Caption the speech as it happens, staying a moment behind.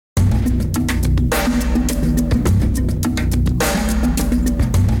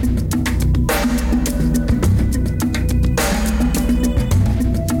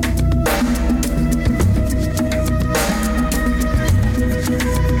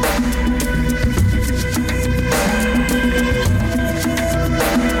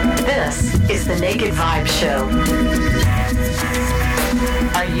Naked Vibe Show.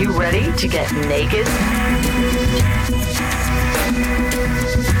 Are you ready to get naked?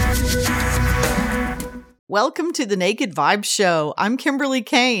 Welcome to the Naked Vibe Show. I'm Kimberly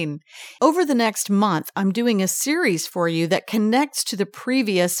Kane. Over the next month, I'm doing a series for you that connects to the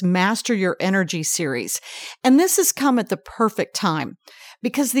previous Master Your Energy series. And this has come at the perfect time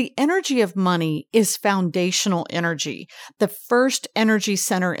because the energy of money is foundational energy, the first energy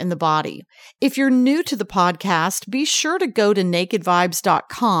center in the body. If you're new to the podcast, be sure to go to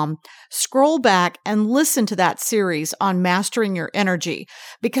nakedvibes.com, scroll back, and listen to that series on mastering your energy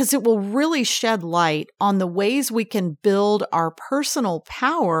because it will really shed light on the ways we can build our personal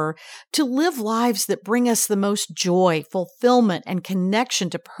power to live lives that bring us the most joy, fulfillment, and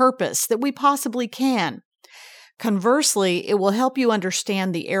connection to purpose that we possibly can. Conversely, it will help you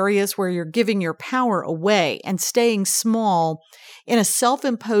understand the areas where you're giving your power away and staying small in a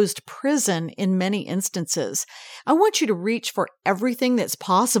self-imposed prison in many instances. I want you to reach for everything that's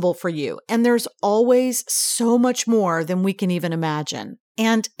possible for you, and there's always so much more than we can even imagine.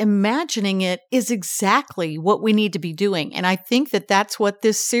 And imagining it is exactly what we need to be doing. And I think that that's what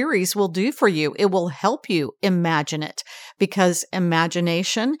this series will do for you. It will help you imagine it because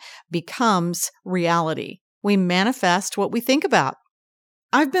imagination becomes reality. We manifest what we think about.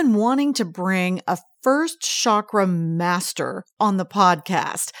 I've been wanting to bring a first chakra master on the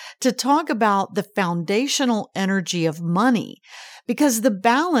podcast to talk about the foundational energy of money because the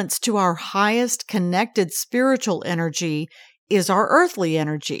balance to our highest connected spiritual energy is our earthly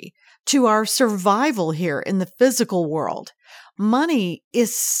energy, to our survival here in the physical world. Money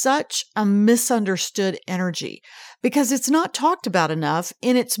is such a misunderstood energy because it's not talked about enough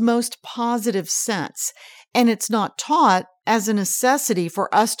in its most positive sense, and it's not taught as a necessity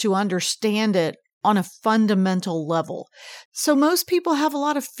for us to understand it on a fundamental level. So most people have a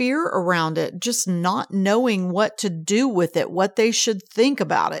lot of fear around it, just not knowing what to do with it, what they should think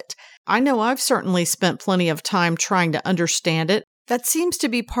about it. I know I've certainly spent plenty of time trying to understand it. That seems to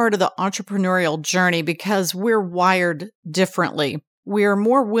be part of the entrepreneurial journey because we're wired differently. We're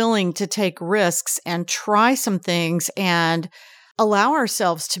more willing to take risks and try some things and allow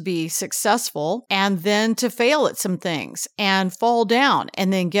ourselves to be successful and then to fail at some things and fall down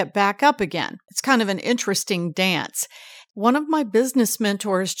and then get back up again. It's kind of an interesting dance. One of my business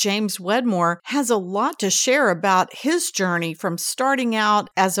mentors, James Wedmore, has a lot to share about his journey from starting out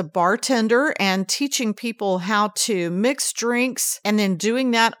as a bartender and teaching people how to mix drinks and then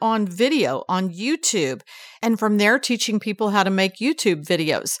doing that on video on YouTube. And from there, teaching people how to make YouTube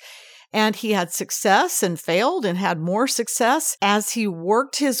videos. And he had success and failed and had more success as he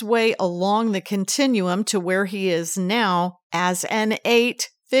worked his way along the continuum to where he is now as an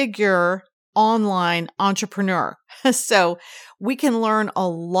 8-figure online entrepreneur. So we can learn a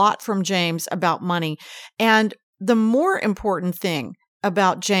lot from James about money. And the more important thing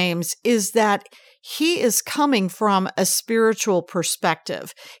about James is that he is coming from a spiritual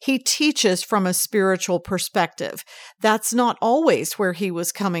perspective. He teaches from a spiritual perspective. That's not always where he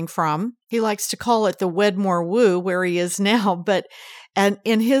was coming from. He likes to call it the Wedmore woo, where he is now, and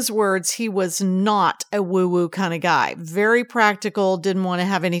in his words, he was not a woo-woo kind of guy. Very practical, didn't want to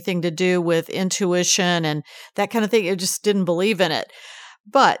have anything to do with intuition and that kind of thing. He just didn't believe in it.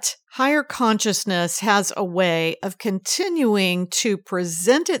 But higher consciousness has a way of continuing to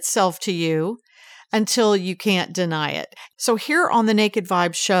present itself to you until you can't deny it. So here on the Naked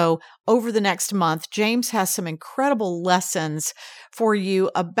Vibe Show, over the next month, James has some incredible lessons for you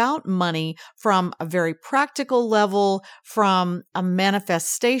about money from a very practical level, from a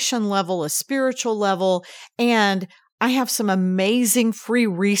manifestation level, a spiritual level, and I have some amazing free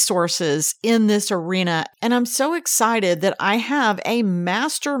resources in this arena, and I'm so excited that I have a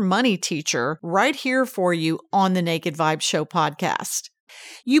master money teacher right here for you on the Naked Vibe Show podcast.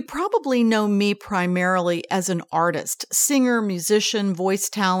 You probably know me primarily as an artist, singer, musician, voice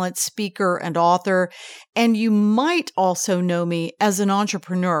talent, speaker, and author, and you might also know me as an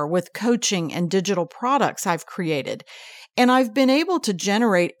entrepreneur with coaching and digital products I've created. And I've been able to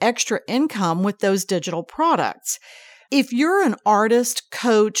generate extra income with those digital products. If you're an artist,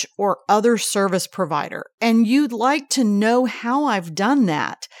 coach, or other service provider, and you'd like to know how I've done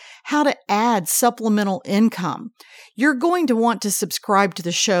that, how to add supplemental income, you're going to want to subscribe to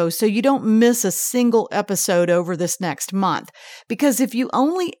the show so you don't miss a single episode over this next month. Because if you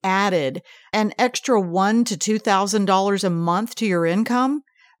only added an extra $1,000 to $2,000 a month to your income,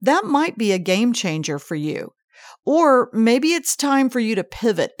 that might be a game changer for you. Or maybe it's time for you to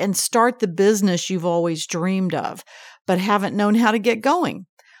pivot and start the business you've always dreamed of, but haven't known how to get going.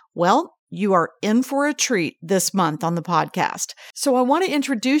 Well, you are in for a treat this month on the podcast. So I want to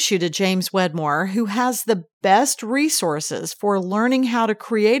introduce you to James Wedmore, who has the best resources for learning how to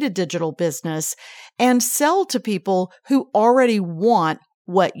create a digital business and sell to people who already want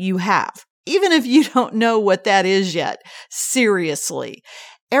what you have, even if you don't know what that is yet. Seriously.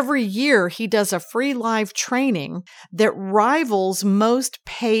 Every year, he does a free live training that rivals most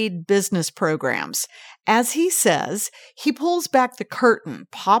paid business programs. As he says, he pulls back the curtain,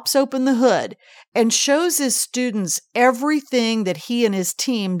 pops open the hood, and shows his students everything that he and his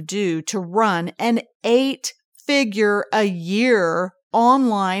team do to run an 8-figure-a-year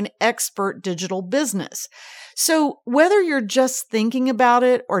online expert digital business. So whether you're just thinking about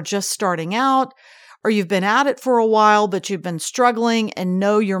it or just starting out, or you've been at it for a while, but you've been struggling and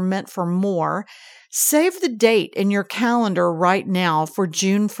know you're meant for more, save the date in your calendar right now for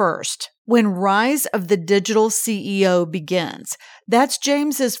June 1st, when Rise of the Digital CEO begins. That's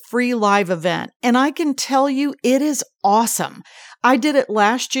James's free live event, and I can tell you it is awesome. I did it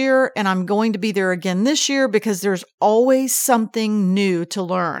last year, and I'm going to be there again this year because there's always something new to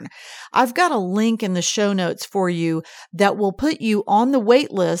learn. I've got a link in the show notes for you that will put you on the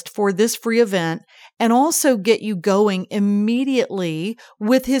wait list for this free event and also get you going immediately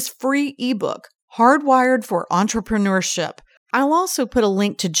with his free ebook, Hardwired for Entrepreneurship. I'll also put a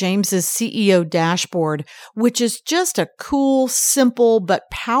link to James's CEO dashboard, which is just a cool, simple,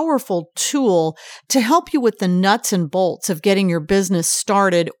 but powerful tool to help you with the nuts and bolts of getting your business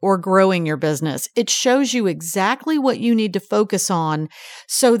started or growing your business. It shows you exactly what you need to focus on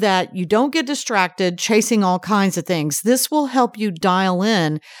so that you don't get distracted chasing all kinds of things. This will help you dial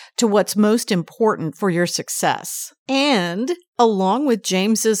in to what's most important for your success. And along with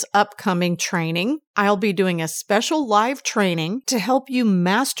James's upcoming training, I'll be doing a special live training to help you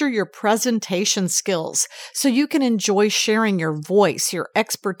master your presentation skills so you can enjoy sharing your voice, your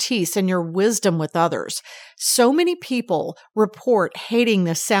expertise, and your wisdom with others. So many people report hating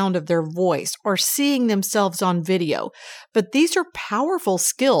the sound of their voice or seeing themselves on video, but these are powerful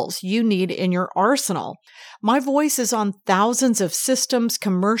skills you need in your arsenal. My voice is on thousands of systems,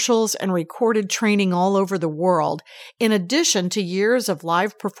 commercials, and recorded training all over the world, in addition to years of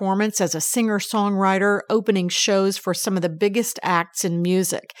live performance as a singer-songwriter, opening shows for some of the biggest acts in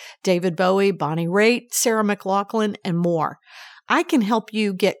music, David Bowie, Bonnie Raitt, Sarah McLachlan, and more. I can help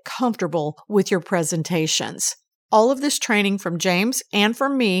you get comfortable with your presentations. All of this training from James and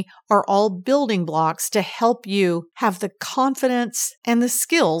from me are all building blocks to help you have the confidence and the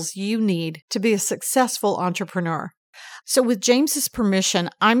skills you need to be a successful entrepreneur. So with James's permission,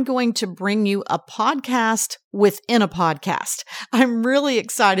 I'm going to bring you a podcast within a podcast. I'm really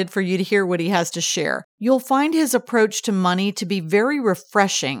excited for you to hear what he has to share. You'll find his approach to money to be very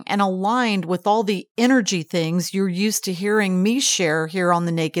refreshing and aligned with all the energy things you're used to hearing me share here on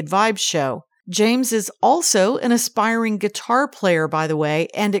the Naked Vibes Show. James is also an aspiring guitar player, by the way,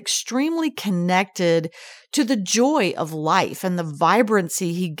 and extremely connected to the joy of life and the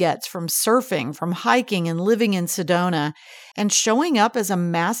vibrancy he gets from surfing, from hiking and living in Sedona, and showing up as a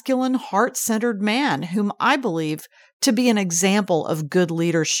masculine, heart-centered man whom I believe to be an example of good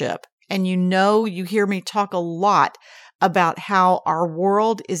leadership. And you hear me talk a lot about how our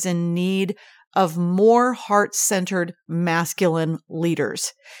world is in need of more heart-centered masculine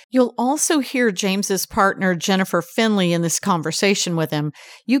leaders. You'll also hear James's partner, Jennifer Finley, in this conversation with him.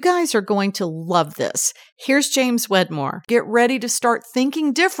 You guys are going to love this. Here's James Wedmore. Get ready to start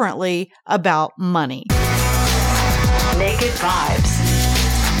thinking differently about money. Naked Vibes.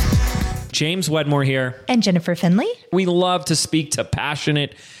 James Wedmore here. And Jennifer Finley. We love to speak to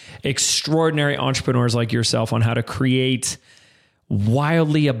passionate, extraordinary entrepreneurs like yourself on how to create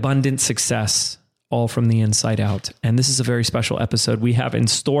wildly abundant success, all from the inside out. And this is a very special episode we have in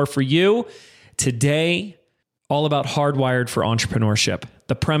store for you today, all about hardwired for entrepreneurship.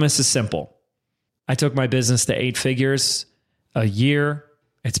 The premise is simple. I took my business to 8 figures a year.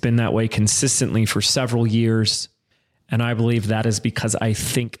 It's been that way consistently for several years. And I believe that is because I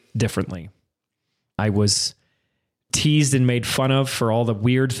think differently. I was teased and made fun of for all the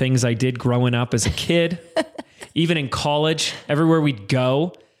weird things I did growing up as a kid. Even in college, everywhere we'd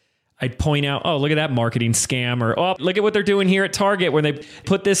go, I'd point out, oh, look at that marketing scam, or, oh, look at what they're doing here at Target where they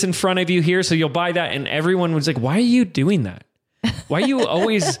put this in front of you here so you'll buy that. And everyone was like, why are you doing that? Why do you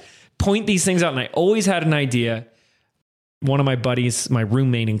always point these things out? And I always had an idea. One of my buddies, my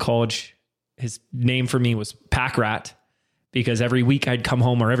roommate in college, his name for me was Pack Rat, because every week I'd come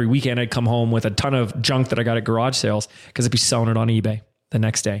home, or every weekend I'd come home with a ton of junk that I got at garage sales because I'd be selling it on eBay the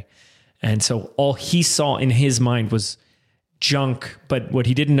next day. And so all he saw in his mind was junk. But what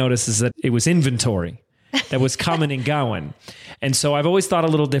he didn't notice is that it was inventory that was coming and going. And so I've always thought a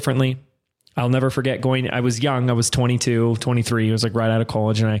little differently. I'll never forget I was young. I was 22, 23. I was like right out of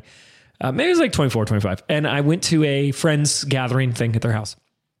college. And maybe it was like 24, 25. And I went to a friend's gathering thing at their house.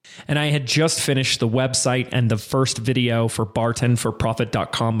 And I had just finished the website and the first video for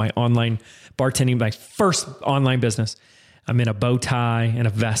bartendforprofit.com, my online bartending, my first online business. I'm in a bow tie and a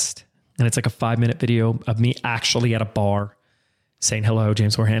vest. And it's like a 5-minute video of me actually at a bar saying, hello,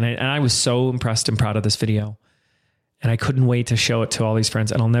 James Warhan. And I was so impressed and proud of this video. And I couldn't wait to show it to all these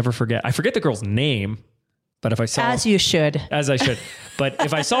friends. And I'll never forget. I forget the girl's name, but if I saw As you should. As I should. But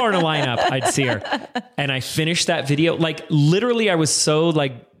if I saw her in a lineup, I'd see her. And I finished that video. Like literally, I was so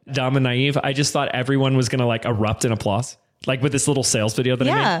like dumb and naive. I just thought everyone was going to like erupt in applause. Like with this little sales video that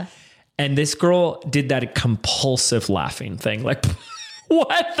I made. And this girl did that compulsive laughing thing. Like,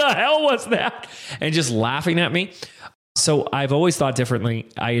 what the hell was that? And just laughing at me. So I've always thought differently.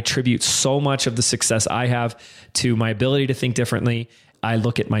 I attribute so much of the success I have to my ability to think differently. I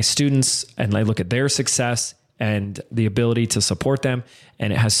look at my students and I look at their success and the ability to support them.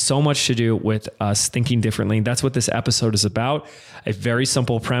 And it has so much to do with us thinking differently. That's what this episode is about. A very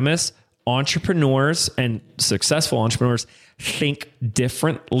simple premise. Entrepreneurs and successful entrepreneurs think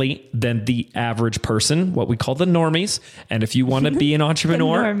differently than the average person, what we call the normies. And if you want to be an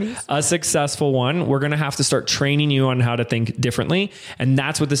entrepreneur, a successful one, we're going to have to start training you on how to think differently. And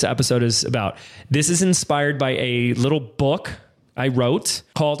that's what this episode is about. This is inspired by a little book I wrote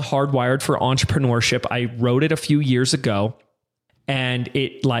called Hardwired for Entrepreneurship. I wrote it a few years ago and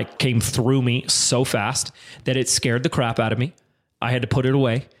it like came through me so fast that it scared the crap out of me. I had to put it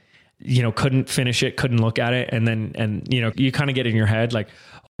away. Couldn't finish it, couldn't look at it. And you kind of get in your head, like,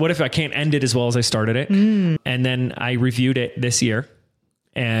 what if I can't end it as well as I started it? And then I reviewed it this year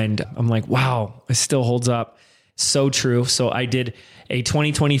and I'm like, wow, it still holds up. So true. So I did a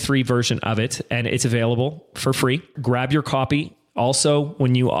 2023 version of it and it's available for free. Grab your copy. Also,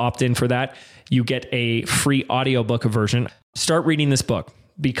 when you opt in for that, you get a free audiobook version. Start reading this book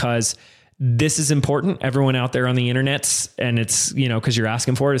because this is important. Everyone out there on the internet, and it's, because you're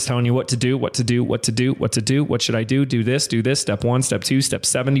asking for it, is telling you what to do. What should I do? Do this, step 1, step 2, step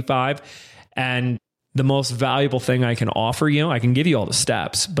 75. And the most valuable thing I can offer you, I can give you all the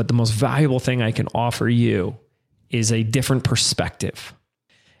steps, but the most valuable thing I can offer you is a different perspective.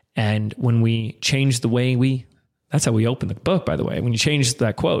 And when we change the way that's how we open the book, by the way. When you change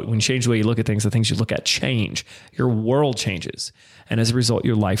that quote, when you change the way you look at things, the things you look at change, your world changes. And as a result,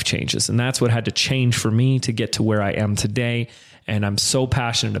 your life changes. And that's what had to change for me to get to where I am today. And I'm so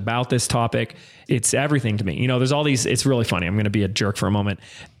passionate about this topic. It's everything to me. There's all these, it's really funny. I'm going to be a jerk for a moment.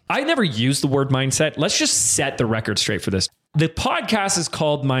 I never used the word mindset. Let's just set the record straight for this. The podcast is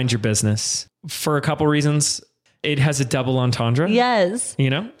called Mind Your Business for a couple reasons. It has a double entendre. Yes.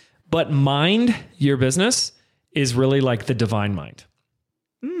 But mind your business is really like the divine mind.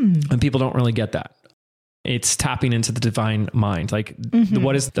 And people don't really get that. It's tapping into the divine mind. Like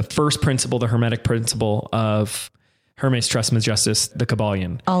what is the first principle, the Hermetic principle of Hermes Trismegistus, the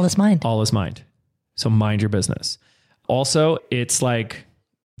Kabbalion? All is mind. All is mind. So mind your business. Also, it's like,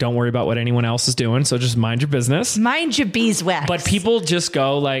 don't worry about what anyone else is doing. So just mind your business. Mind your beeswax. But people just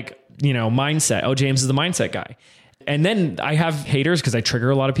go like, mindset. Oh, James is the mindset guy. And then I have haters because I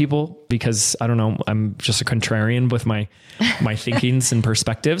trigger a lot of people because I don't know, I'm just a contrarian with my thinkings and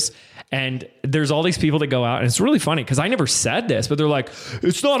perspectives. And there's all these people that go out and it's really funny because I never said this, but they're like,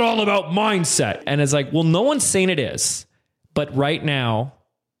 it's not all about mindset. And it's like, well, no one's saying it is, but right now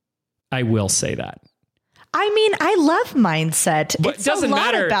I will say that. I mean, I love mindset. But it doesn't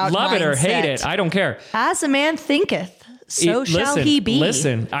matter. Love mindset. It or hate it. I don't care. As a man thinketh, so shall he be.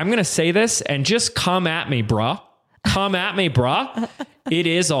 Listen, I'm going to say this and just come at me, bruh. Come at me, bruh. It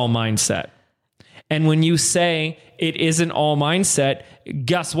is all mindset. And when you say it isn't all mindset,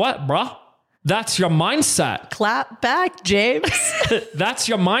 guess what, bruh? That's your mindset. Clap back, James. That's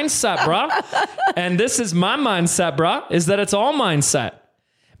your mindset, bruh. And this is my mindset, bruh, is that it's all mindset.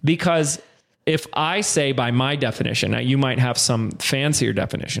 Because if I say by my definition, now you might have some fancier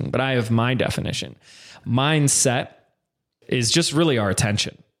definition, but I have my definition. Mindset is just really our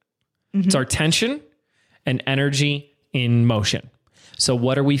attention. It's our attention and energy in motion. So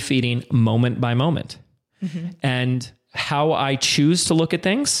what are we feeding moment by moment? And how I choose to look at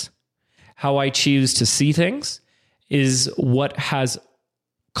things, how I choose to see things is what has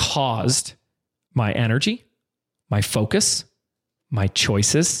caused my energy, my focus, my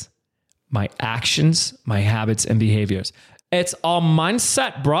choices, my actions, my habits and behaviors. It's all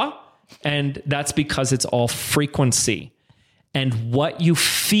mindset, bruh. And that's because it's all frequency. And what you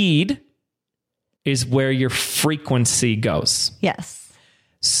feed is where your frequency goes. Yes.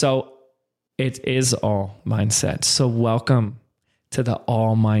 So it is all mindset. So welcome to the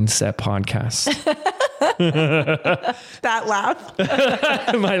All Mindset podcast. That laugh.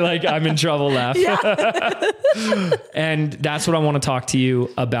 I'm in trouble laugh. Yeah. And that's what I want to talk to you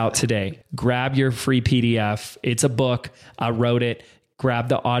about today. Grab your free PDF. It's a book. I wrote it. Grab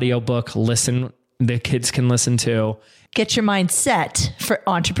the audio book. Listen. The kids can listen to. Get your mind set for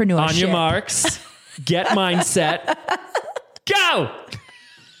entrepreneurship. On your marks. Get mindset. Go.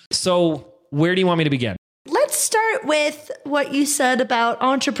 So where do you want me to begin? Let's start with what you said about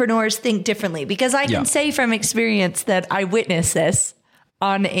entrepreneurs think differently, because I can say from experience that I witness this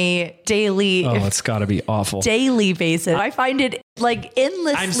on a daily, it's got to be awful, daily basis. I find it like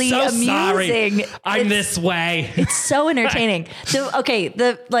endlessly amusing. Sorry. I'm this way. It's so entertaining. So, okay.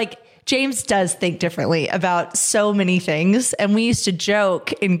 James does think differently about so many things. And we used to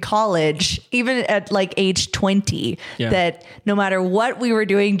joke in college, even at like age 20, that no matter what we were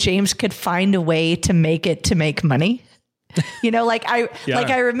doing, James could find a way to make money. You know,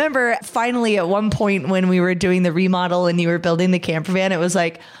 I remember finally at one point when we were doing the remodel and you were building the camper van, it was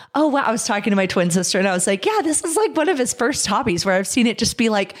like, oh, wow. I was talking to my twin sister and I was like, yeah, this is like one of his first hobbies where I've seen it just be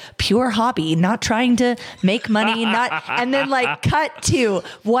like pure hobby, not trying to make money, and then like cut to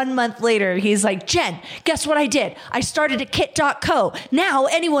 1 month later, he's like, Jen, guess what I did? I started a kit.co. Now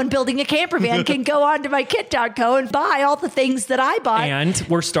anyone building a camper van can go onto my kit.co and buy all the things that I bought. And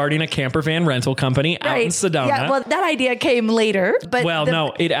we're starting a camper van rental company out in Sedona. Yeah, well, that idea came later, but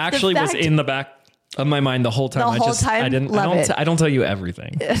it actually was in the back of my mind the whole time. I don't tell you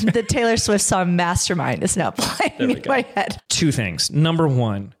everything. The Taylor Swift song Mastermind is now playing in my head. Two things. Number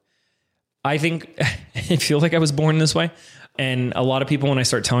one, I feel like I was born this way. And a lot of people, when I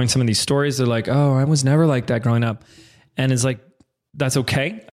start telling some of these stories, they're like, oh, I was never like that growing up. And it's like, that's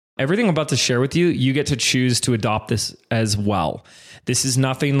okay. Everything I'm about to share with you, you get to choose to adopt this as well. This is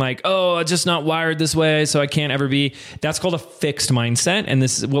nothing like, oh, I'm just not wired this way, so I can't ever be. That's called a fixed mindset. And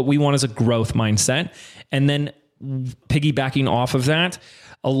this is what we want is a growth mindset. And then piggybacking off of that,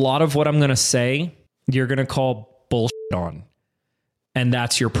 a lot of what I'm going to say, you're going to call bullshit on. And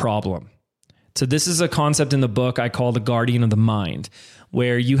that's your problem. So this is a concept in the book I call the guardian of the mind,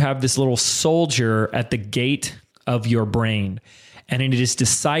 where you have this little soldier at the gate of your brain. And it is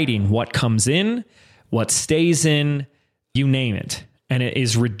deciding what comes in, what stays in, you name it. And it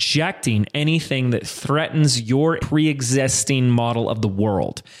is rejecting anything that threatens your pre-existing model of the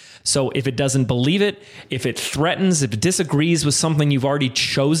world. So if it doesn't believe it, if it threatens, if it disagrees with something you've already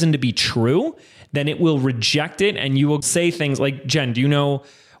chosen to be true, then it will reject it. And you will say things like, Jen, do you know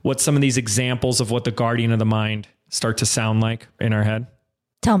what some of these examples of what the guardian of the mind start to sound like in our head?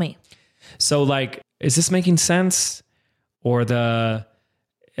 Tell me. So is this making sense? Or is that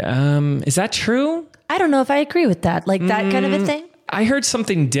true? I don't know if I agree with that. Like that kind of a thing. I heard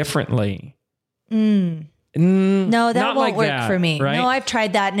something differently. No, that won't work for me. Right? No, I've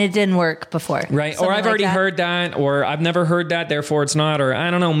tried that and it didn't work before. Right. Or I've already heard that, or I've never heard that, therefore it's not, or I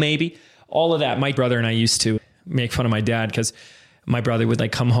don't know, maybe. All of that. My brother and I used to make fun of my dad because my brother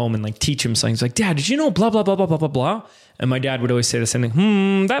would come home and teach him something. He's like, Dad, did you know blah, blah, blah, blah, blah, blah, blah? And my dad would always say the same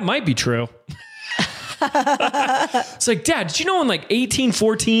thing. That might be true. It's like, Dad, did you know in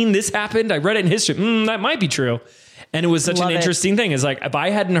 1814 this happened? I read it in history. That might be true. And it was such an interesting thing. It's like, if I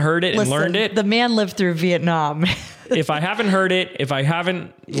hadn't heard it and learned it. The man lived through Vietnam. If I haven't heard it, if I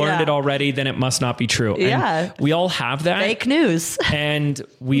haven't learned it already, then it must not be true. Yeah. And we all have that. Fake news. And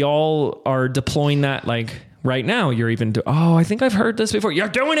we all are deploying that right now. You're even, I think I've heard this before. You're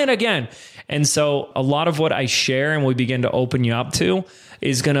doing it again. And so a lot of what I share and we begin to open you up to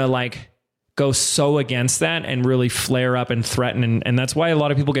is going to go so against that and really flare up and threaten. And that's why a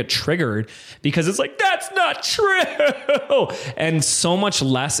lot of people get triggered, because it's like, that's not true. And so much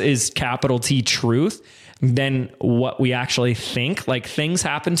less is capital T truth than what we actually think. Things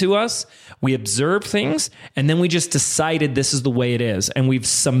happen to us, we observe things, and then we just decided this is the way it is. And we've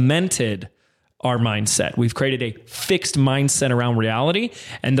cemented our mindset. We've created a fixed mindset around reality.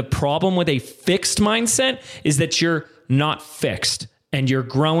 And the problem with a fixed mindset is that you're not fixed. And you're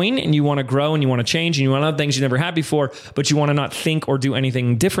growing and you want to grow and you want to change and you want other things you never had before, but you want to not think or do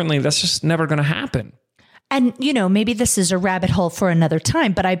anything differently. That's just never going to happen. And, maybe this is a rabbit hole for another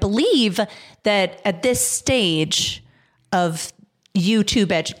time, but I believe that at this stage of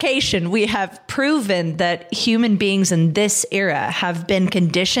YouTube education, we have proven that human beings in this era have been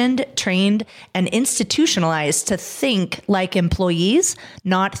conditioned, trained, and institutionalized to think like employees,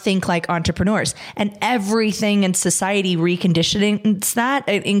 not think like entrepreneurs. And everything in society reconditions that,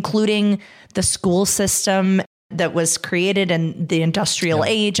 including the school system, that was created in the industrial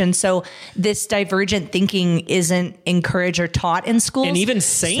age. And so this divergent thinking isn't encouraged or taught in schools. And even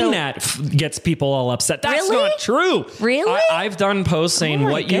saying that gets people all upset. That's not true. Really? I've done posts saying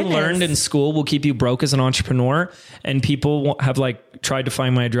what you learned in school will keep you broke as an entrepreneur. And people have like tried to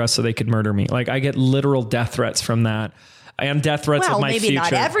find my address so they could murder me. Like I get literal death threats from that. I am death threats of my future. Maybe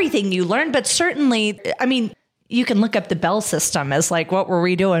not everything you learned, but certainly, I mean, you can look up the bell system as like, what were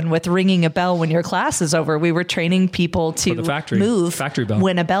we doing with ringing a bell when your class is over? We were training people to move factory bell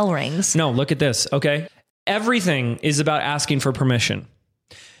when a bell rings. No, look at this. Okay. Everything is about asking for permission.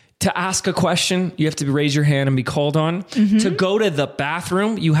 To ask a question, you have to raise your hand and be called on. Mm-hmm. To go to the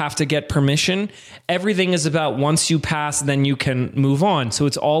bathroom, you have to get permission. Everything is about once you pass, then you can move on. So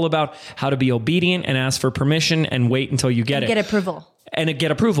it's all about how to be obedient and ask for permission and wait until you get it. Get approval.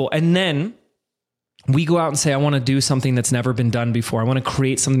 And then we go out and say, I want to do something that's never been done before. I want to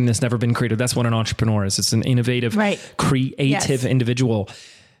create something that's never been created. That's what an entrepreneur is. It's an innovative, creative individual.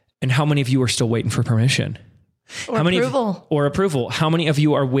 And how many of you are still waiting for permission? Or approval. How many of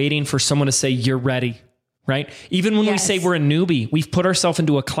you are waiting for someone to say, you're ready, right? Even when we say we're a newbie, we've put ourselves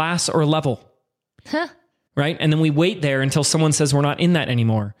into a class or a level, right? And then we wait there until someone says we're not in that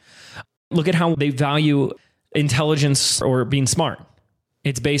anymore. Look at how they value intelligence or being smart.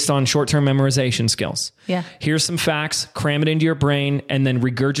 It's based on short-term memorization skills. Yeah. Here's some facts, cram it into your brain, and then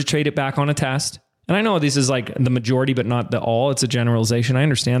regurgitate it back on a test. And I know this is like the majority, but not the all. It's a generalization. I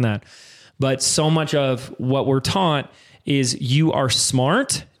understand that. But so much of what we're taught is you are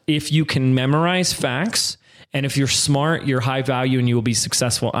smart if you can memorize facts. And if you're smart, you're high value and you will be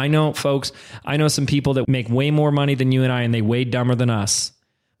successful. I know, folks, I know some people that make way more money than you and I, and they way dumber than us.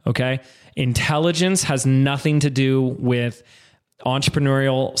 Okay. Intelligence has nothing to do with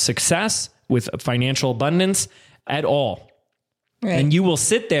entrepreneurial success, with financial abundance at all. Right. And you will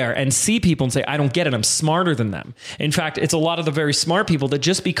sit there and see people and say, I don't get it. I'm smarter than them. In fact, it's a lot of the very smart people that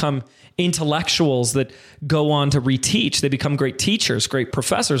just become intellectuals that go on to reteach. They become great teachers, great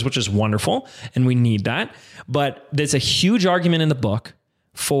professors, which is wonderful. And we need that. But there's a huge argument in the book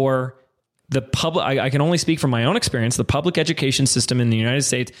for the public. I can only speak from my own experience. The public education system in the United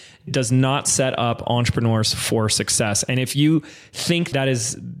States does not set up entrepreneurs for success. And if you think that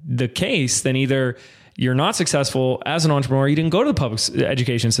is the case, then either you're not successful as an entrepreneur, you didn't go to the public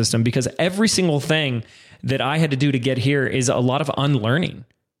education system, because every single thing that I had to do to get here is a lot of unlearning.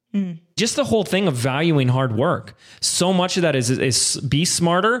 Just the whole thing of valuing hard work. So much of that is be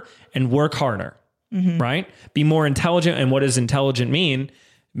smarter and work harder, right? Be more intelligent. And what does intelligent mean?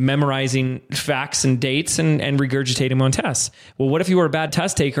 Memorizing facts and dates and regurgitating them on tests. Well, what if you were a bad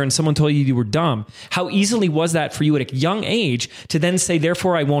test taker and someone told you were dumb? How easily was that for you at a young age to then say,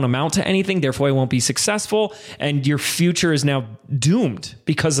 therefore I won't amount to anything, therefore I won't be successful, and your future is now doomed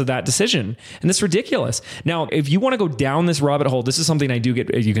because of that decision. And that's ridiculous. Now, if you want to go down this rabbit hole, this is something I do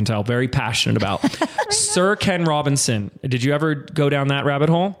get, as you can tell, very passionate about. Sir Ken Robinson. Did you ever go down that rabbit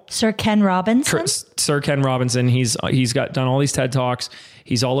hole? Sir Ken Robinson? Sir Ken Robinson. He's done all these TED Talks.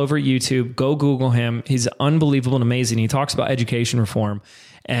 He's all over YouTube. Go Google him. He's unbelievable and amazing. He talks about education reform,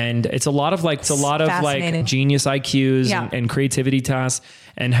 and it's a lot of genius IQs and creativity tests,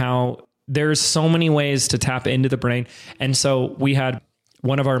 and how there's so many ways to tap into the brain. And so we had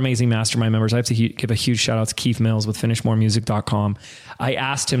one of our amazing mastermind members. I have to give a huge shout out to Keith Mills with finishmoremusic.com. I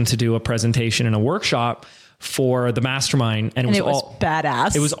asked him to do a presentation and a workshop for the mastermind, and it was all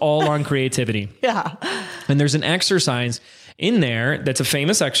badass. It was all on creativity. Yeah. And there's an exercise in there that's a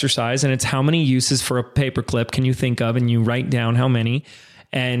famous exercise, and it's how many uses for a paperclip can you think of, and you write down how many,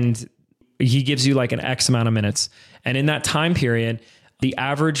 and he gives you like an X amount of minutes. And in that time period, the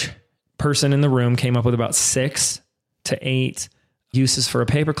average person in the room came up with about 6 to 8 uses for a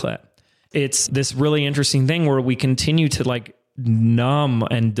paperclip. It's this really interesting thing where we continue to like numb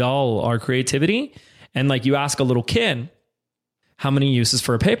and dull our creativity. And like you ask a little kid, how many uses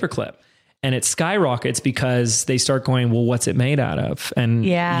for a paperclip? And it skyrockets because they start going, well, what's it made out of? And,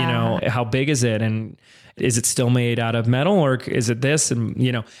 how big is it? And is it still made out of metal, or is it this?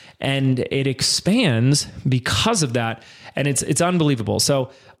 And, and it expands because of that. And it's unbelievable.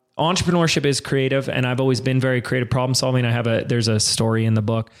 So entrepreneurship is creative, and I've always been very creative problem solving. There's a story in the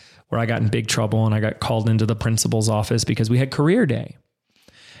book where I got in big trouble and I got called into the principal's office because we had career day.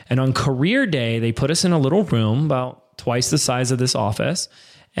 And on career day, they put us in a little room about twice the size of this office.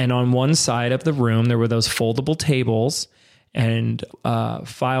 And on one side of the room, there were those foldable tables and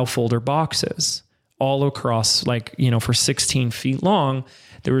file folder boxes all across, for 16 feet long.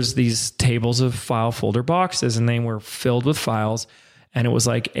 There was these tables of file folder boxes, and they were filled with files. And it was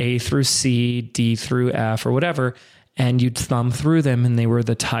like A through C, D through F, or whatever. And you'd thumb through them, and they were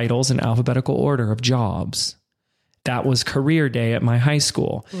the titles in alphabetical order of jobs. that was career day at my high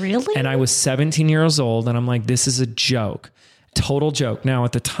school. Really? And I was 17 years old and I'm like, this is a joke, total joke. Now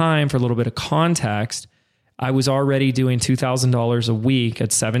at the time, for a little bit of context, I was already doing $2,000 a week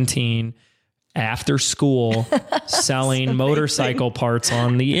at 17 after school selling motorcycle parts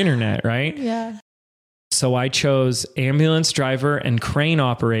on the internet, right? Yeah. So I chose ambulance driver and crane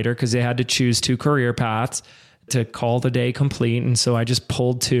operator because they had to choose 2 career paths to call the day complete. And so I just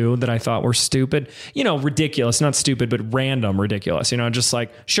pulled 2 that I thought were stupid, ridiculous, not stupid, but random ridiculous, just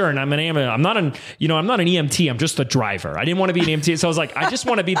like, sure. And I'm not an EMT. I'm just a driver. I didn't want to be an EMT. So I was like, I just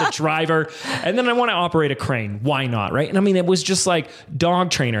want to be the driver. And then I want to operate a crane. Why not? Right. And I mean, it was just like dog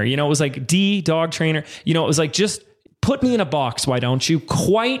trainer, it was like dog trainer, it was like, just put me in a box. Why don't you?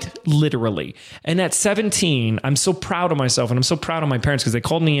 Quite literally. And at 17, I'm so proud of myself and I'm so proud of my parents because they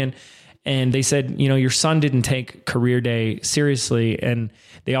called me in and they said, your son didn't take career day seriously. And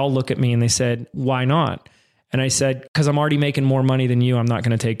they all look at me and they said, why not? And I said, because I'm already making more money than you. I'm not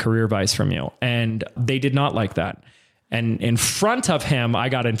going to take career advice from you. And they did not like that. And in front of him, I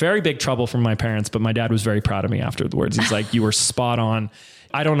got in very big trouble from my parents, but my dad was very proud of me afterwards. He's like, you were spot on.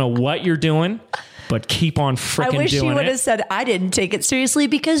 I don't know what you're doing, but keep on freaking doing it. I wish you would have said, I didn't take it seriously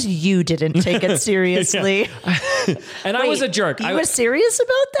because you didn't take it seriously. And I was a jerk. You were serious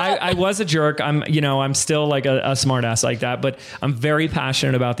about that? I was a jerk. I'm still like a smart ass like that, but I'm very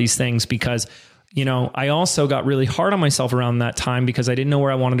passionate about these things because, I also got really hard on myself around that time because I didn't know where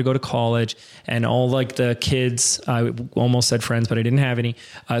I wanted to go to college, and all like the kids, I almost said friends, but I didn't have any,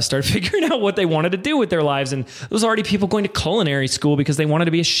 started figuring out what they wanted to do with their lives. And there was already people going to culinary school because they wanted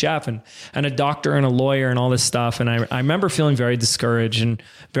to be a chef and a doctor and a lawyer and all this stuff. And I remember feeling very discouraged and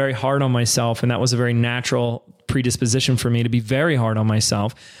very hard on myself. And that was a very natural predisposition for me to be very hard on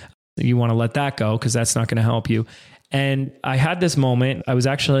myself. You want to let that go because that's not going to help you. And I had this moment. I was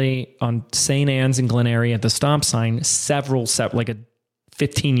actually on St. Anne's in Glen Eyrie at the stop sign 15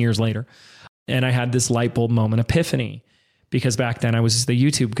 years later. And I had this light bulb moment epiphany because back then I was the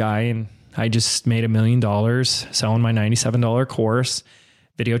YouTube guy and I just made $1 million selling my $97 course,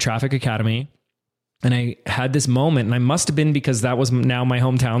 Video Traffic Academy. And I had this moment, and I must have been because that was now my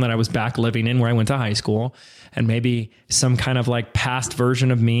hometown that I was back living in where I went to high school. And maybe some kind of like past version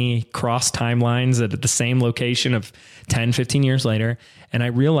of me crossed timelines at the same location of 10, 15 years later. And I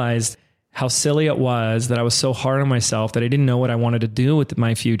realized how silly it was that I was so hard on myself that I didn't know what I wanted to do with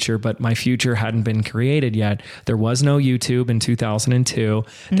my future, but my future hadn't been created yet. There was no YouTube in 2002.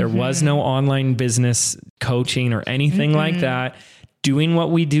 There was no online business coaching or anything like that. Doing what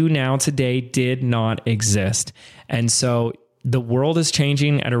we do now today did not exist. And so the world is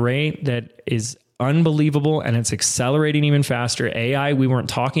changing at a rate that is unbelievable, and it's accelerating even faster. AI, we weren't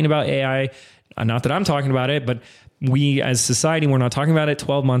talking about AI, not that I'm talking about it, but we as society, we're not talking about it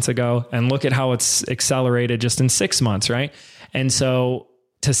 12 months ago, and look at how it's accelerated just in 6 months, right? And so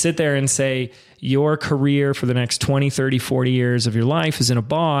to sit there and say your career for the next 20, 30, 40 years of your life is in a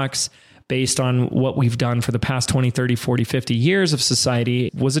box based on what we've done for the past 20, 30, 40, 50 years of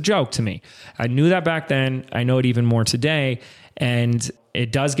society was a joke to me. I knew that back then. I know it even more today. And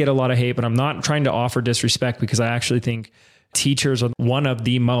it does get a lot of hate, but I'm not trying to offer disrespect because I actually think teachers are one of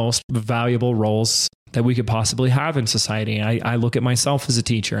the most valuable roles that we could possibly have in society. I look at myself as a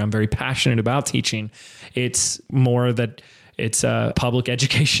teacher. I'm very passionate about teaching. It's more that it's a public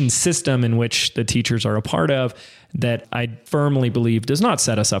education system in which the teachers are a part of that I firmly believe does not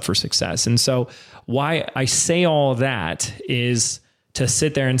set us up for success. And so why I say all that is to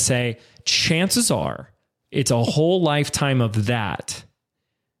sit there and say, chances are it's a whole lifetime of that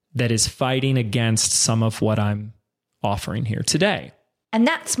is fighting against some of what I'm offering here today. And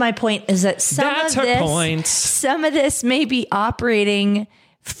that's my point, is that some of this may be operating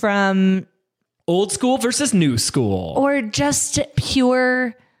from old school versus new school, or just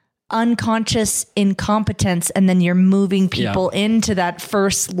pure unconscious incompetence. And then you're moving people into that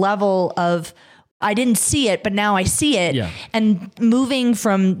first level of, I didn't see it, but now I see it. Yeah. And moving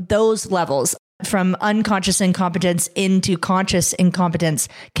from those levels, from unconscious incompetence into conscious incompetence,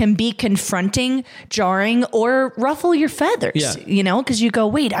 can be confronting, jarring, or ruffle your feathers, because you go,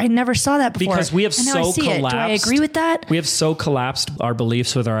 wait, I never saw that before. Because we have so collapsed. Do I agree with that? We have so collapsed our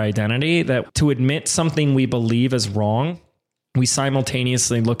beliefs with our identity that to admit something we believe is wrong, we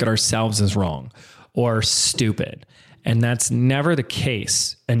simultaneously look at ourselves as wrong or stupid. And that's never the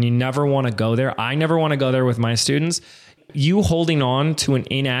case. And you never want to go there. I never want to go there with my students. You holding on to an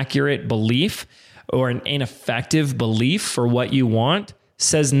inaccurate belief or an ineffective belief for what you want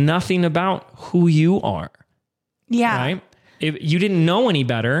says nothing about who you are. Yeah. Right? If you didn't know any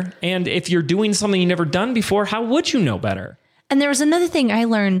better, and if you're doing something you never done before, how would you know better? And there was another thing I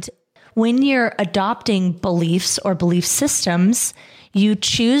learned when you're adopting beliefs or belief systems, you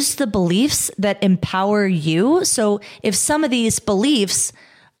choose the beliefs that empower you. So if some of these beliefs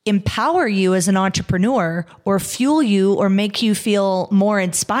empower you as an entrepreneur or fuel you or make you feel more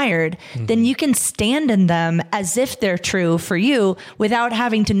inspired, then you can stand in them as if they're true for you without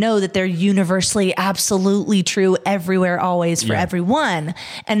having to know that they're universally, absolutely true everywhere, always for everyone.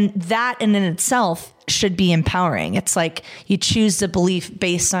 And that in itself should be empowering. It's like you choose the belief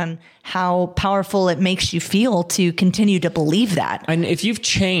based on how powerful it makes you feel to continue to believe that. And if you've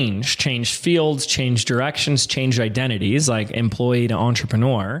changed fields, changed directions, changed identities, like employee to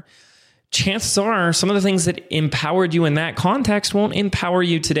entrepreneur, chances are some of the things that empowered you in that context won't empower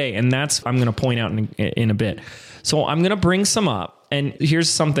you today. And that's, I'm going to point out in a bit. So I'm going to bring some up. And here's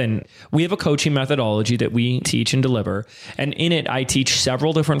something. We have a coaching methodology that we teach and deliver. And in it, I teach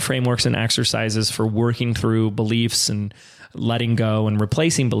several different frameworks and exercises for working through beliefs and letting go and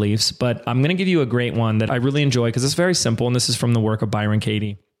replacing beliefs. But I'm going to give you a great one that I really enjoy because it's very simple. And this is from the work of Byron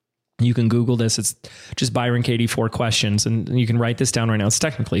Katie. You can Google this. It's just Byron Katie 4 questions. And you can write this down right now. It's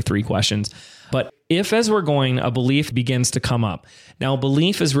technically 3 questions. But if, as we're going, a belief begins to come up. Now,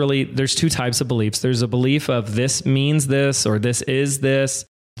 belief is really, there's 2 types of beliefs. There's a belief of this means this, or this is this,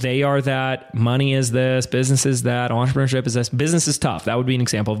 they are that, money is this, business is that, entrepreneurship is this, business is tough. That would be an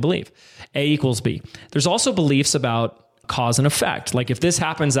example of belief. A equals B. There's also beliefs about cause and effect. Like if this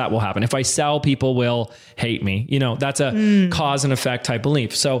happens, that will happen. If I sell, people will hate me. You know, that's a cause and effect type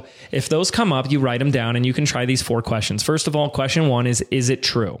belief. So if those come up, you write them down and you can try these 4 questions. First of all, question 1 is it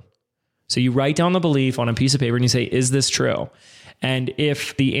true? So you write down the belief on a piece of paper and you say, is this true? And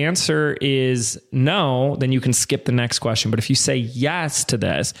if the answer is no, then you can skip the next question. But if you say yes to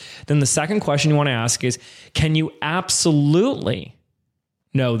this, then the second question you want to ask is, can you absolutely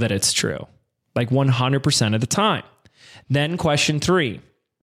know that it's true? Like 100% of the time. Then question 3,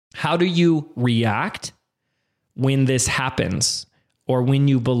 how do you react when this happens or when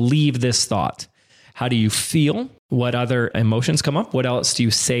you believe this thought? How do you feel? What other emotions come up? What else do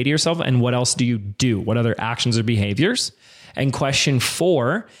you say to yourself? And what else do you do? What other actions or behaviors? And question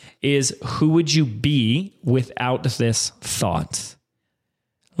 4 is, who would you be without this thought?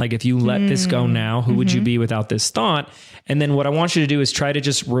 Like if you let this go now, who would you be without this thought? And then what I want you to do is try to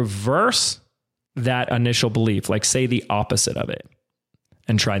just reverse that initial belief, like say the opposite of it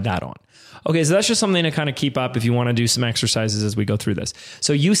and try that on. Okay, so that's just something to kind of keep up if you want to do some exercises as we go through this.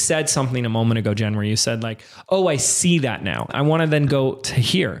 So you said something a moment ago, Jen, where you said like, oh, I see that now. I want to then go to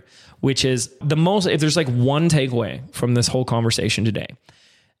here, which is the most, if there's like one takeaway from this whole conversation today,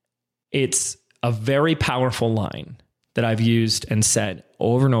 it's a very powerful line that I've used and said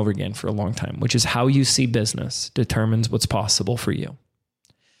over and over again for a long time, which is how you see business determines what's possible for you.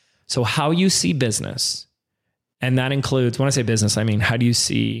 So how you see business, and that includes, when I say business, I mean, how do you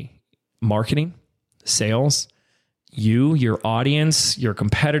see marketing, sales, you, your audience, your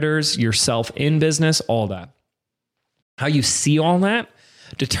competitors, yourself in business, all that. How you see all that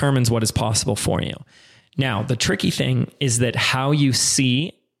determines what is possible for you. Now, the tricky thing is that how you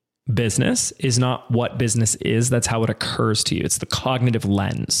see business is not what business is. That's how it occurs to you. It's the cognitive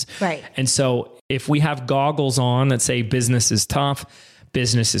lens. Right. And so if we have goggles on that say business is tough,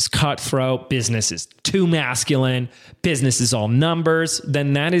 business is cutthroat, business is too masculine, business is all numbers,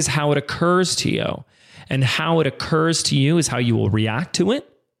 then that is how it occurs to you. And how it occurs to you is how you will react to it.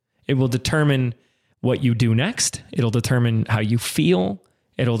 It will determine what you do next. It'll determine how you feel.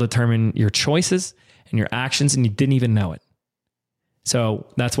 It'll determine your choices and your actions, and you didn't even know it. So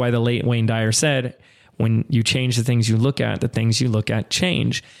that's why the late Wayne Dyer said, when you change the things you look at, the things you look at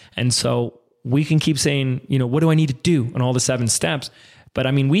change. And so we can keep saying, you know, what do I need to do on all the 7 steps? But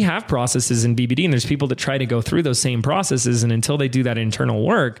I mean, we have processes in BBD and there's people that try to go through those same processes. And until they do that internal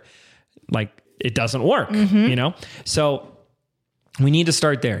work, like it doesn't work, you know? So we need to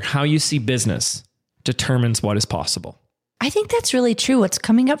start there. How you see business determines what is possible. I think that's really true. What's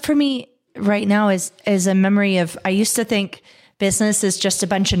coming up for me right now is a memory of, I used to think business is just a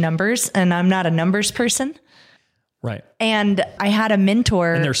bunch of numbers and I'm not a numbers person. Right. And I had a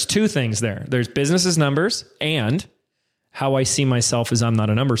mentor. And there's 2 things there. There's business as numbers and how I see myself as I'm not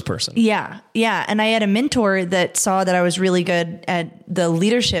a numbers person. Yeah. Yeah. And I had a mentor that saw that I was really good at the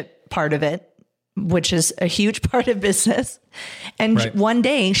leadership part of it, which is a huge part of business. And one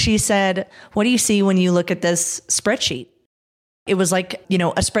day she said, what do you see when you look at this spreadsheet? It was like, you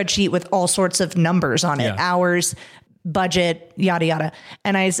know, a spreadsheet with all sorts of numbers on it, hours, budget, yada, yada.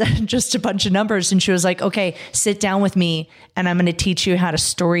 And I said just a bunch of numbers. And she was like, okay, sit down with me and I'm going to teach you how to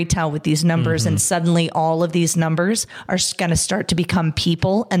storytell with these numbers. And suddenly all of these numbers are going to start to become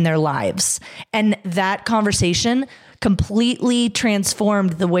people and their lives. And that conversation completely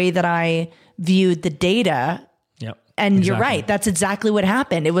transformed the way that I viewed the data. Yep. And exactly. You're right. That's exactly what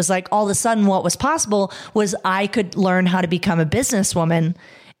happened. It was like all of a sudden what was possible was I could learn how to become a businesswoman.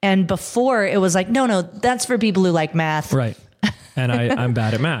 And before it was like, no, that's for people who like math. Right. And I'm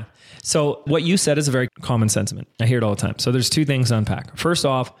bad at math. So what you said is a very common sentiment. I hear it all the time. So there's two things to unpack. First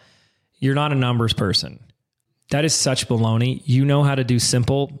off, you're not a numbers person. That is such baloney. You know how to do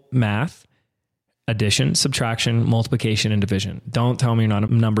simple math, addition, subtraction, multiplication, and division. Don't tell me you're not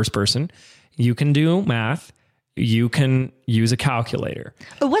a numbers person. You can do math. You can use a calculator.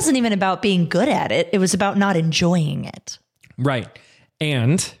 It wasn't even about being good at it. It was about not enjoying it. Right.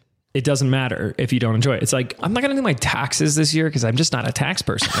 And it doesn't matter if you don't enjoy it. It's like, I'm not going to do my taxes this year because I'm just not a tax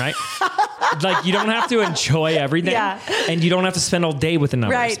person, right? Like, you don't have to enjoy everything. Yeah. And you don't have to spend all day with the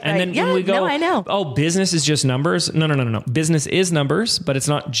numbers. Right, and then when we go, I know. Oh, business is just numbers. No. Business is numbers, but it's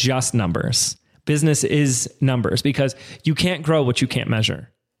not just numbers. Business is numbers because you can't grow what you can't measure.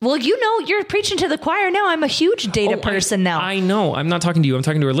 Well, you're preaching to the choir now. I'm a huge data person now. I know. I'm not talking to you. I'm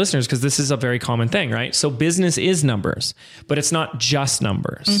talking to our listeners because this is a very common thing, right? So business is numbers, but it's not just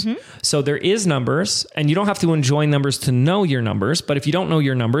numbers. Mm-hmm. So there is numbers, and you don't have to enjoy numbers to know your numbers. But if you don't know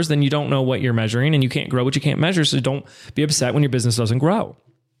your numbers, then you don't know what you're measuring, and you can't grow what you can't measure. So don't be upset when your business doesn't grow.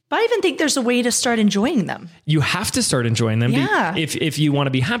 But I even think there's a way to start enjoying them. You have to start enjoying them if you want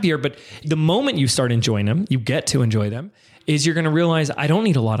to be happier. But the moment you start enjoying them, you get to enjoy them, is you're going to realize I don't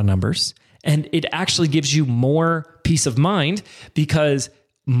need a lot of numbers. And it actually gives you more peace of mind because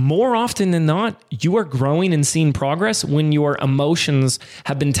more often than not, you are growing and seeing progress when your emotions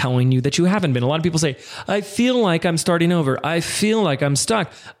have been telling you that you haven't been. A lot of people say, I feel like I'm starting over. I feel like I'm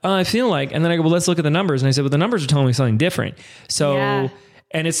stuck. I feel like, and then I go, well, let's look at the numbers. And I said, well, the numbers are telling me something different. So,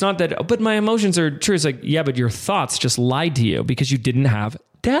 and it's not that, but my emotions are true. It's like, yeah, but your thoughts just lied to you because you didn't have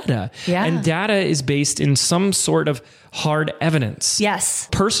data. Yeah. And data is based in some sort of hard evidence. Yes.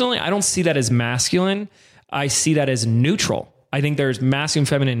 Personally, I don't see that as masculine. I see that as neutral. I think there's masculine,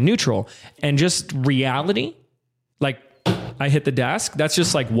 feminine, neutral, and just reality. Like I hit the desk. That's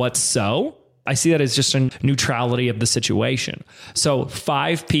just like what's so. I see that as just a neutrality of the situation. So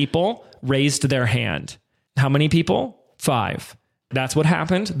 5 people raised their hand. How many people? 5. That's what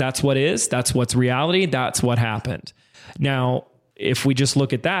happened. That's what is. That's what's reality. That's what happened. Now, if we just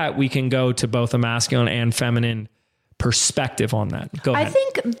look at that, we can go to both a masculine and feminine perspective on that. Go ahead. I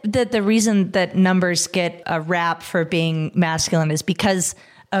think that the reason that numbers get a rap for being masculine is because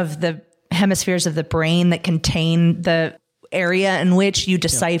of the hemispheres of the brain that contain the area in which you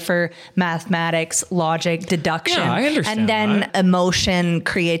decipher mathematics, logic, deduction, I understand and then that. Emotion,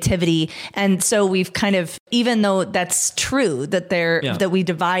 creativity. And so we've kind of, even though that's true that that we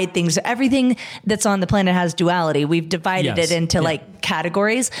divide things, everything that's on the planet has duality. We've divided it into like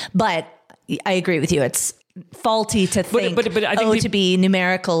categories, but I agree with you. It's faulty to think, but I think to be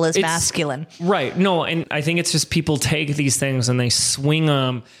numerical is masculine. Right. No. And I think it's just people take these things and they swing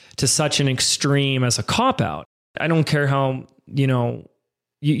them to such an extreme as a cop-out. I don't care how,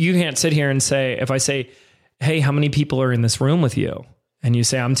 you can't sit here and say, if I say, hey, how many people are in this room with you? And you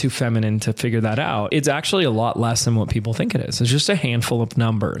say, I'm too feminine to figure that out. It's actually a lot less than what people think it is. It's just a handful of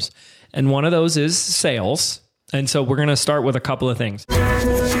numbers. And one of those is sales. And so we're going to start with a couple of things.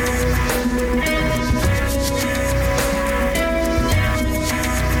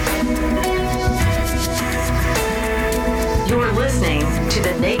 You're listening to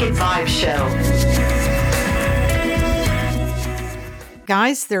the Naked Vibe Show.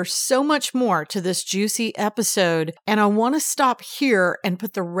 Guys, there's so much more to this juicy episode, and I want to stop here and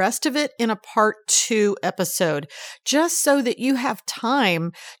put the rest of it in a part 2 episode, just so that you have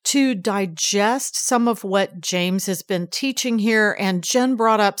time to digest some of what James has been teaching here. And Jen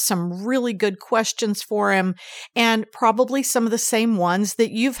brought up some really good questions for him, and probably some of the same ones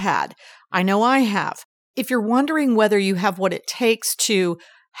that you've had. I know I have. If you're wondering whether you have what it takes to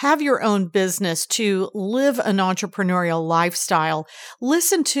have your own business, to live an entrepreneurial lifestyle,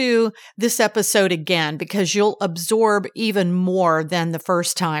 listen to this episode again because you'll absorb even more than the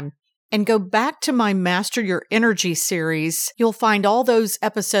first time. And go back to my Master Your Energy series. You'll find all those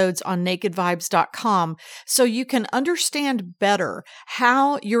episodes on nakedvibes.com so you can understand better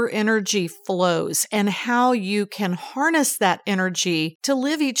how your energy flows and how you can harness that energy to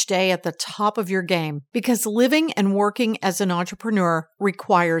live each day at the top of your game. Because living and working as an entrepreneur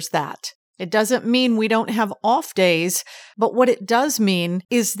requires that. It doesn't mean we don't have off days, but what it does mean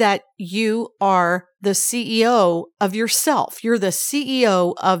is that you are the CEO of yourself. You're the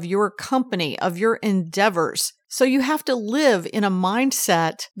CEO of your company, of your endeavors. So you have to live in a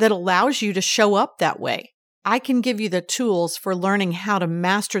mindset that allows you to show up that way. I can give you the tools for learning how to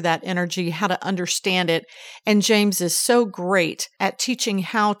master that energy, how to understand it. And James is so great at teaching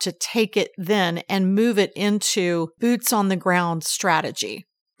how to take it then and move it into boots on the ground strategy.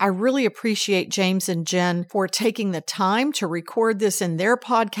 I really appreciate James and Jen for taking the time to record this in their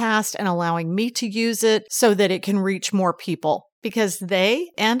podcast and allowing me to use it so that it can reach more people, because they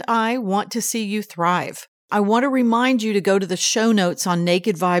and I want to see you thrive. I want to remind you to go to the show notes on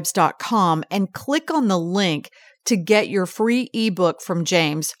nakedvibes.com and click on the link to get your free ebook from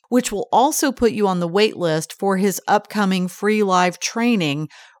James, which will also put you on the wait list for his upcoming free live training,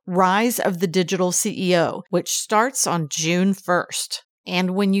 Rise of the Digital CEO, which starts on June 1st.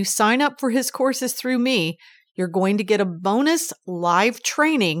 And when you sign up for his courses through me, you're going to get a bonus live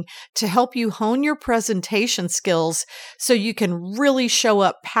training to help you hone your presentation skills so you can really show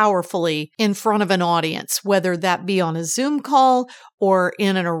up powerfully in front of an audience, whether that be on a Zoom call or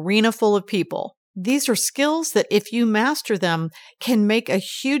in an arena full of people. These are skills that, if you master them, can make a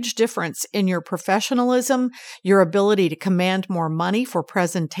huge difference in your professionalism, your ability to command more money for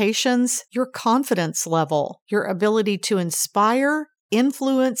presentations, your confidence level, your ability to inspire,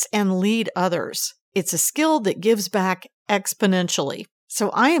 influence, and lead others. It's a skill that gives back exponentially. So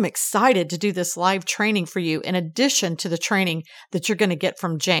I am excited to do this live training for you in addition to the training that you're going to get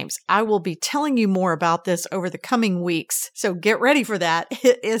from James. I will be telling you more about this over the coming weeks, so get ready for that.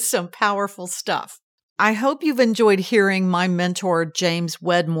 It is some powerful stuff. I hope you've enjoyed hearing my mentor, James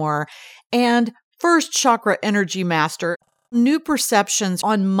Wedmore, and First Chakra Energy Master. New perceptions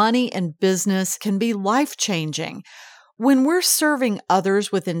on money and business can be life-changing. When we're serving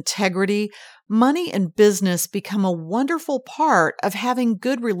others with integrity, money and business become a wonderful part of having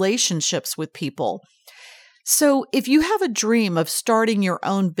good relationships with people. So if you have a dream of starting your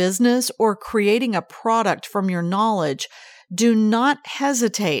own business or creating a product from your knowledge, do not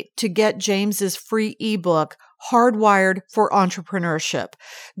hesitate to get James's free ebook, Hardwired for Entrepreneurship.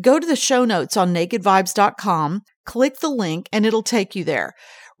 Go to the show notes on nakedvibes.com, click the link, and it'll take you there.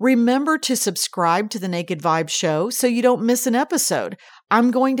 Remember to subscribe to the Naked Vibes Show so you don't miss an episode.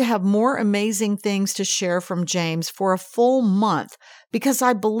 I'm going to have more amazing things to share from James for a full month because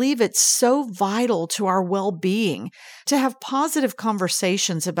I believe it's so vital to our well-being to have positive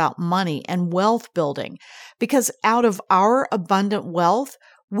conversations about money and wealth building, because out of our abundant wealth,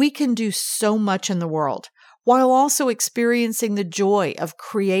 we can do so much in the world, while also experiencing the joy of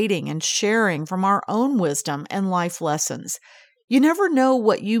creating and sharing from our own wisdom and life lessons. You never know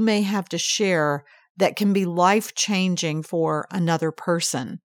what you may have to share that can be life-changing for another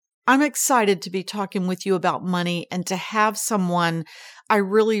person. I'm excited to be talking with you about money and to have someone I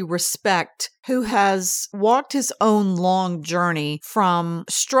really respect who has walked his own long journey from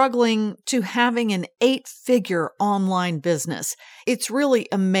struggling to having an 8-figure online business. It's really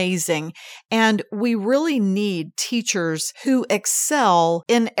amazing. And we really need teachers who excel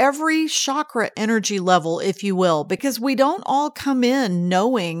in every chakra energy level, if you will, because we don't all come in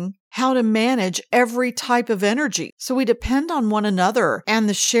knowing how to manage every type of energy. So we depend on one another and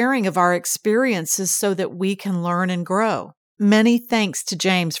the sharing of our experiences so that we can learn and grow. Many thanks to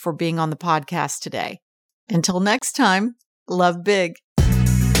James for being on the podcast today. Until next time, love big.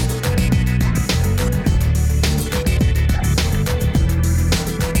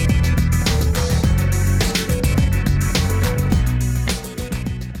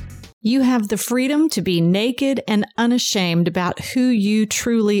 You have the freedom to be naked and unashamed about who you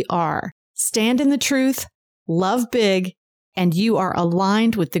truly are. Stand in the truth, love big, and you are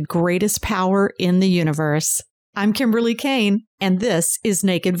aligned with the greatest power in the universe. I'm Kimberly Kane, and this is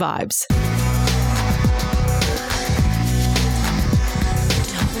Naked Vibes.